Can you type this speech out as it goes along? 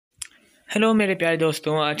Hello मेरे प्यारे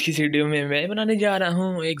दोस्तों, आज की इस वीडियो में मैं बनाने जा रहा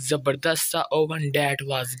हूँ एक ज़बरदस्त सा oven that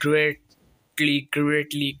was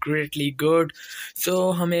greatly good. सो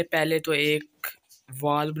हमें पहले तो एक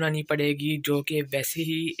वॉल बनानी पड़ेगी, जो कि वैसे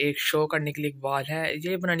ही एक शो करने के लिए एक वॉल है।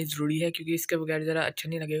 ये बनानी ज़रूरी है क्योंकि इसके बगैर ज़रा अच्छा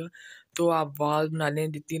नहीं लगेगा। तो आप वॉल बना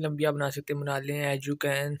लें, जितनी लंबी आप बना सकते हैं बना लें। As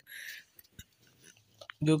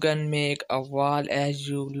you can make a wall as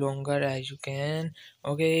you longer as you can.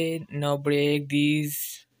 Okay, now break these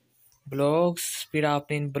blocks. फिर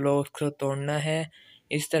आपने इन ब्लॉक्स को तोड़ना है।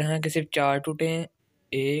 इस तरह के सिर्फ 4 टूटे हैं,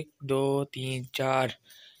 1 2 3 4।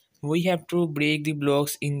 We have to break the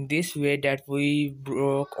blocks in this way that we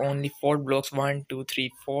broke only 4 blocks, 1 2 3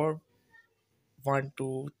 4, 1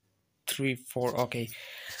 2 3 4। Okay,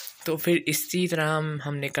 तो फिर इसी तरह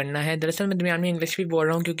हमने करना है। दरअसल मैं दरमियान में इंग्लिश भी बोल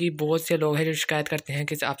रहा हूँ क्योंकि बहुत से लोग हैं जो शिकायत करते हैं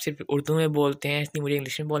कि आप सिर्फ उर्दू में बोलते हैं, इसलिए मुझे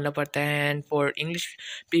इंग्लिश में बोलना पड़ता है। And for English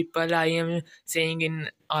people I am saying in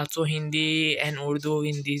also Hindi and Urdu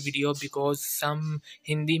in this video because some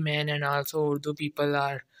Hindi man and also Urdu people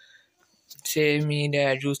are say me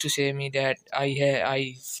that used to say me that I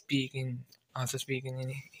speak in also speaking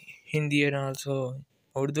in Hindi and also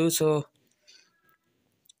Urdu. So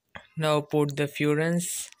now put the furence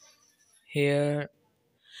here.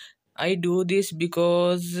 I do this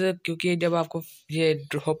because क्योंकि जब आपको ये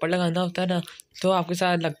hopper लगाना होता है ना, तो आपके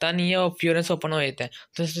साथ लगता नहीं है और फ्यूरेंस ओपन हो जाता है।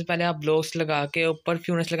 तो सबसे पहले आप ब्लॉक्स लगा के ऊपर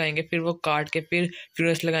फ्यूरेंस लगाएंगे, फिर वो काट के फिर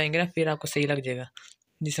फ्यूरेंस लगाएंगे ना, फिर आपको सही लग जाएगा,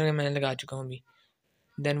 जिस तरह मैंने लगा चुका हूँ अभी।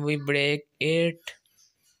 Then we break it.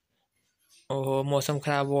 ओहो, मौसम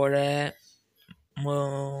ख़राब हो रहा है।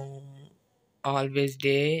 Always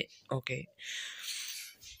day. Okay,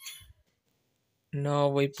 no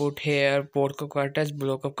we put hair port of कर्टस,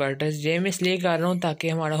 block of कर्टस। ये मैं इसलिए कर रहा हूँ ताकि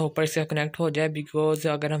हमारा होपर से कनेक्ट हो जाए, बिकॉज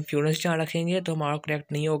अगर हम फ्यूरेंस जहाँ रखेंगे तो हमारा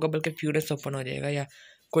कनेक्ट नहीं होगा, बल्कि फ्यूरेंस ओपन हो जाएगा, या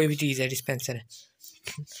कोई भी चीज़ है डिस्पेंसर है।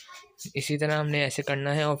 इसी तरह हमने ऐसे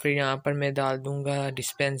करना है और फिर यहाँ पर मैं डाल दूँगा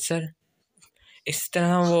डिस्पेंसर। इस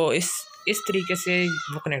तरह वो इस तरीके से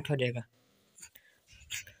वो कनेक्ट हो जाएगा।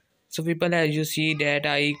 So people, as you see that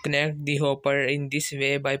I connect the hopper in this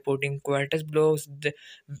way by putting quartus blocks.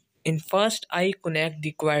 In first I connect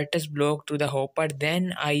the quartus block to the hopper, then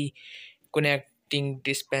I connecting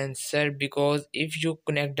dispenser, because if you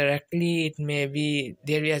connect directly it may be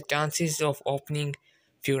there are chances of opening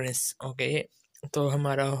furnace. Okay, तो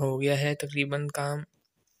हमारा हो गया है तकरीबन काम।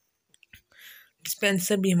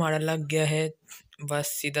 Dispenser भी हमारा लग गया है, बस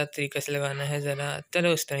सीधा तरीके से लगाना है ज़रा।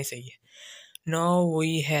 चलो इस तरह ही सही है। now we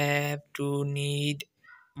have to need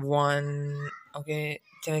one। Okay,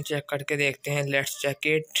 चलिए चेक करके देखते हैं। Let's check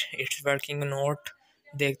it, it's working note.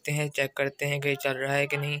 देखते हैं, चेक करते हैं कि चल रहा है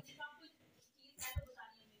कि नहीं।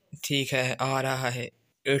 ठीक है, आ रहा है,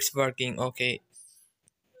 it's working. Okay,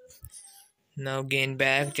 now gain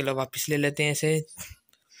back. चलो वापस ले लेते हैं इसे।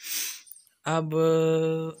 अब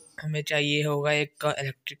हमें चाहिए होगा एक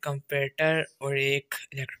इलेक्ट्रिक कंपैरेटर और एक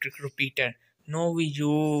electric repeater. No we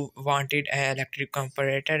you wanted electric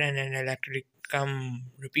comparator and an electric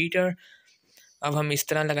repeater. अब हम इस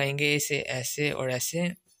तरह लगाएंगे इसे, ऐसे और ऐसे।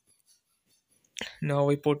 No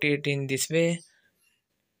we put it in this way.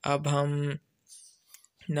 अब हम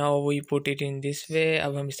now we put it in this way.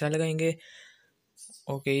 अब हम इस तरह लगाएंगे।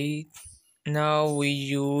 Okay, now we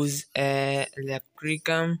use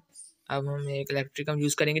इलेक्ट्रिकम। अब हम एक इलेक्ट्रिकम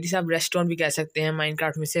यूज़ करेंगे, जिसे आप रेस्टोरेंट भी कह सकते हैं।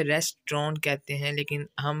 माइनक्राफ्ट में से रेस्टोरेंट कहते हैं, लेकिन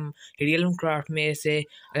हम रियल क्राफ्ट में से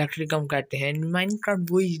इलेक्ट्रिकम कहते हैं।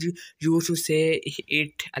 माइनक्राफ्ट वी यूज टू से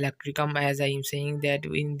it इलेक्ट्रिकम, as I am saying that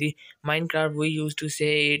in the Minecraft we use to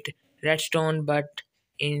से it redstone, but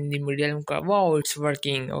in the middle. Wow, it's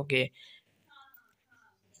working. Okay,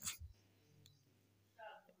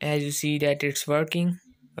 as you see that it's working.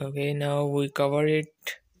 Okay, now we cover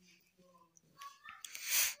it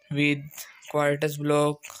with quarters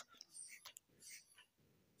block।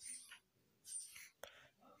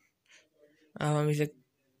 अब हम इसे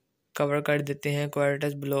cover कर देते हैं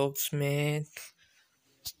quarters blocks में।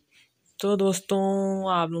 तो दोस्तों,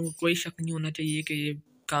 आप लोगों को कोई शक नहीं होना चाहिए कि ये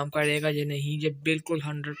काम करेगा या नहीं। ये बिल्कुल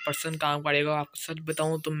 100% काम करेगा। आपको सच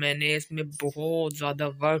बताऊं तो मैंने इसमें बहुत ज़्यादा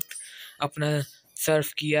वक्त अपना सर्व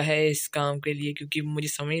किया है इस काम के लिए, क्योंकि मुझे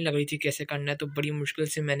समझ नहीं लग रही थी कैसे करना है। तो बड़ी मुश्किल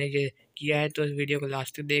से मैंने ये किया है। तो इस वीडियो को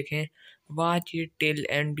लास्ट तक देखें, watch it till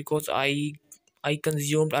and, because I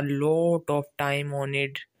consumed a lot of time on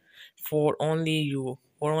it for only you,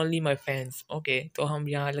 for only my fans. Okay, तो हम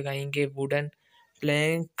यहाँ लगाएंगे wooden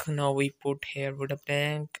plank. Now we put hair wooden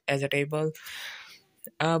plank as a table.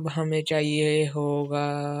 अब हमें चाहिए होगा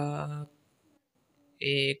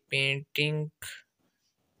एक painting,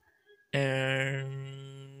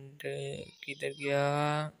 and किधर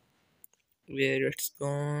गया, where it's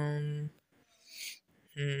gone,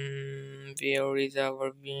 Where is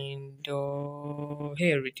our window?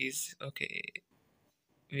 Here it is. Okay.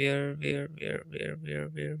 Where?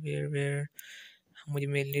 मुझे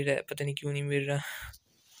मिल नहीं रहा है, पता नहीं क्यों नहीं मिल रहा।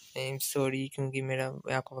 आई एम सॉरी, क्योंकि मेरा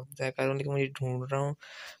मैं आपको बताया कर रहा हूँ, लेकिन मुझे ढूंढ रहा हूँ,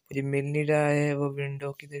 मुझे मिल नहीं रहा है। वो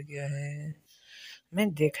विंडो किधर गया है?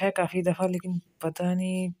 मैंने देखा है काफ़ी दफ़ा, लेकिन पता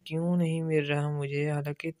नहीं क्यों नहीं मिल रहा मुझे,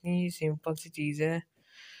 हालांकि इतनी सिंपल सी चीज़ है।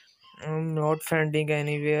 Not finding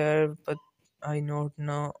anywhere but I not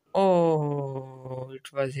know. Oh, it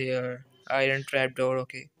was here. Iron trap door.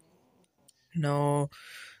 Okay, now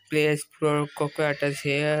place cockroaches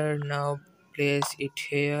here, now place it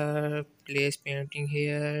here, place painting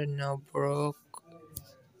here, now broke.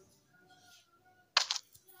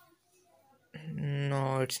 No,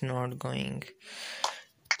 it's not going.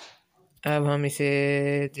 अब हम इसे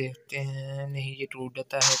देखते हैं। नहीं, ये टूट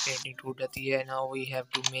जाता है, पेंटिंग टूट जाती है। Now we have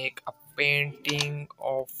to make a painting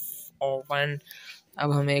of oven.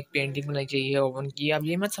 अब हमें एक पेंटिंग बनानी चाहिए ओवन की। आप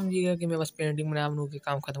ये मत समझिएगा कि मैं बस पेंटिंग बना बनू के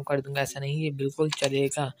काम ख़त्म कर दूंगा, ऐसा नहीं, ये बिल्कुल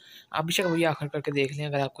चलेगा। आप बेशक वही आखिर करके देख लें,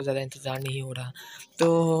 अगर आपको ज़्यादा इंतज़ार नहीं हो रहा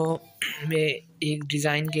तो। मैं एक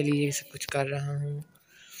डिज़ाइन के लिए सब कुछ कर रहा हूँ,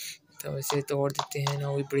 तो इसे तोड़ देते हैं।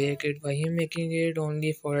 Now we break it by him making it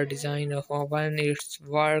only for a design of oven, it's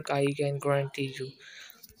work I can guarantee you.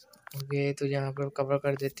 Okay, तो यहाँ पर कवर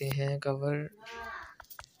कर देते हैं, cover.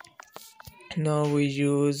 Now we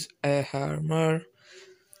use A hammer.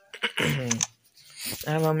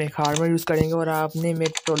 अब हम एक हार्मर यूज़ करेंगे, और आपने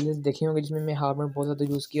मेरे ट्यूटोरियल देखे होंगे जिसमें मैं हार्मर बहुत ज़्यादा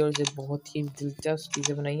यूज़ किया, और इसे बहुत ही दिलचस्प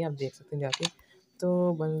चीज़ें बनाई हैं, आप देख सकते हैं जाके।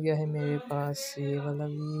 तो बन गया है मेरे पास ये वाला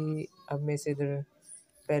भी। अब मैं इसे इधर,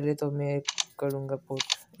 पहले तो मैं करूँगा पुट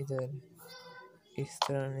इधर, इस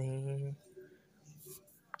तरह नहीं,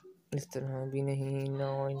 इस तरह भी नहीं।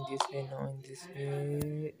 No in this way, no in this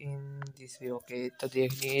way, in this way. Okay, तो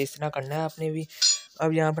देख लिए इस तरह करना है आपने भी।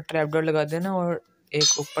 अब यहाँ पर ट्रैप डोर लगा देना, और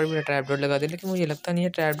एक ऊपर भी ट्रैप डोर लगा दे, लेकिन मुझे लगता नहीं है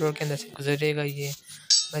ट्रैप डोर के अंदर से गुजरेगा ये।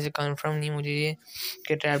 वैसे कंफर्म नहीं मुझे ये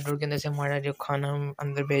कि ट्रैप डोर के अंदर से हमारा जो खाना हम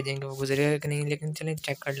अंदर भेजेंगे वो गुजरेगा कि नहीं, लेकिन चलें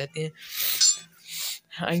चेक कर लेते हैं।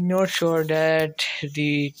 आई not sure that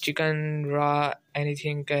the chicken raw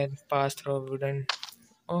anything can pass through wooden.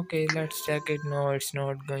 Okay, let's check it. No, it's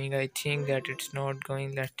not going. I think that it's not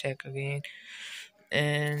going. Let's check again.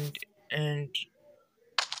 And and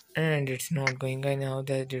and it's not going. I know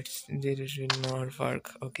that it will not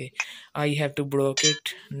work. Okay, I have to block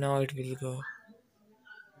it. Now it will go.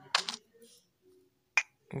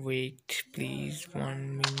 Wait, please, 1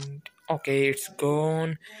 minute. Okay, it's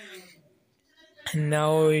gone. Now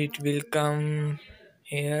it will come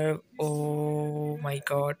here. Oh my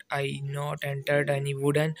god, I not entered any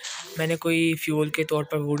wooden. मैंने कोई fuel के तौर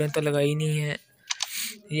पर wooden तो लगाई नहीं है,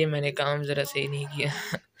 ये मैंने काम ज़रा सही नहीं किया।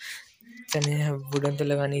 चने वुडन तो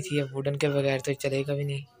लगानी थी, अब वुडन के बगैर तो चलेगा भी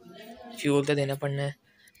नहीं, फ्यूल तो देना पड़ना है।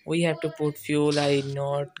 We have to put fuel, I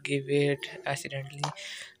not give it accidentally.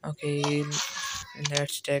 Okay,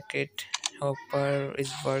 let's check it. Hopper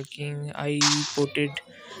is working, I put it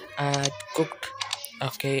at cooked.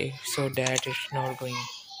 Okay, so that is not going.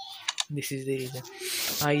 This is the reason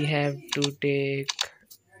I have to take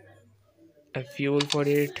a fuel for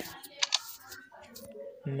it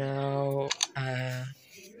now.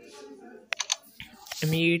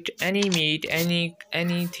 Meat,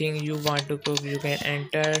 anything you want to cook, you can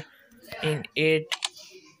enter in it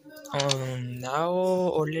now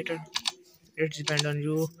or later. It depends on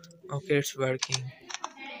you. Okay, it's working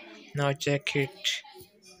now. Check it.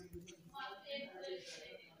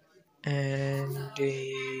 And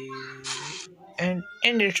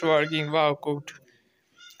and it's working. Wow, cooked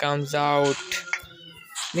comes out.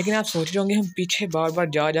 लेकिन आप सोच रहे होंगे हम पीछे बार बार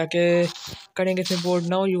जा जाके करेंगे फिर board.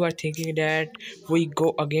 Now you are thinking that we go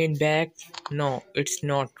again back. No, it's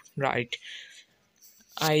not right.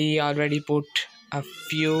 I already put a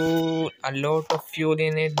lot of fuel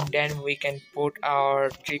in it. Then we can put our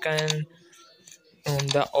chicken in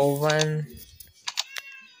the oven,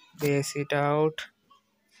 base it out.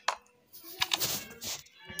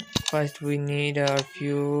 First we need our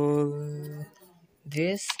fuel,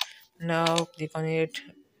 this. Now click on it,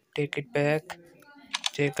 take it back,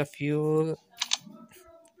 take a fuel,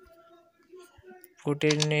 put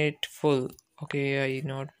in it full. Okay, I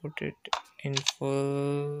not put it in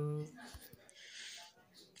full.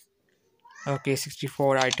 Okay,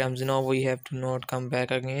 64 items. Now we have to not come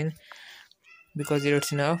back again because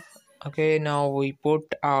it's enough. Okay, now we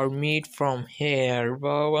put our meat from here.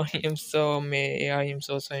 Wow, I am so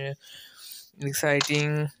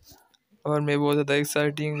exciting, और मैं बहुत ज़्यादा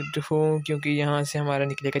exciting हूँ क्योंकि यहाँ से हमारा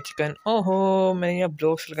निकलेगा चिकन। ओहो, मैंने यहाँ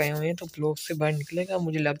ब्लॉक्स लगाए हुए हैं तो ब्लॉक्स से बाहर निकलेगा।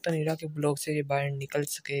 मुझे लगता नहीं रहा कि ब्लॉक से ये बाहर निकल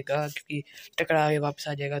सकेगा, क्योंकि टकरा के वापस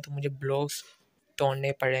आ जाएगा। तो मुझे ब्लॉक्स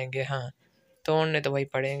तोड़ने पड़ेंगे। हाँ, तोड़ने तो वही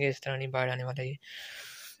पड़ेंगे, इस तरह नहीं बाहर आने वाला ये।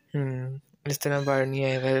 इस तरह बाहर नहीं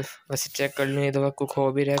आएगा। वैसे चेक कर लूँ ये दवा कुक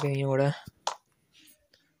हो भी रहा है कि नहीं हो रहा।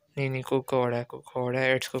 नहीं नहीं, कुक हो रहा है, कुक हो रहा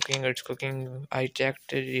है। It's cooking, it's cooking. I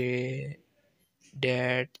checked ये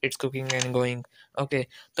date it's cooking and going. Okay,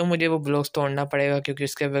 तो मुझे वो ब्लॉक्स तोड़ना पड़ेगा क्योंकि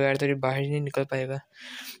उसके बगैर तो ये बाहर ही नहीं निकल पाएगा।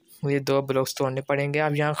 मुझे 2 ब्लॉक्स तोड़ने पड़ेंगे।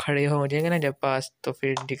 आप यहाँ खड़े हो जाएंगे ना जब पास, तो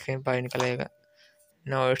फिर दिखे बाहर निकल आएगा।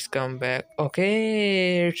 Now it's come back.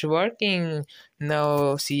 Okay, it's working.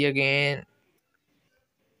 Now see again,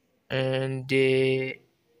 and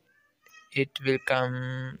it will come.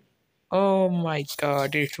 Oh my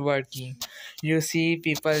God, it's working. You see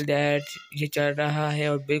people that ये चल रहा है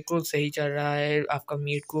और बिल्कुल सही चल रहा है। आपका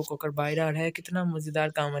मीट कुक होकर बाहर आ रहा है। कितना मज़ेदार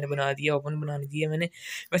काम मैंने बना दिया, ओवन बना दिया मैंने।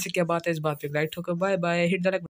 वैसे क्या बात है, इस बात पे लाइक ठोकर। Bye bye, hit the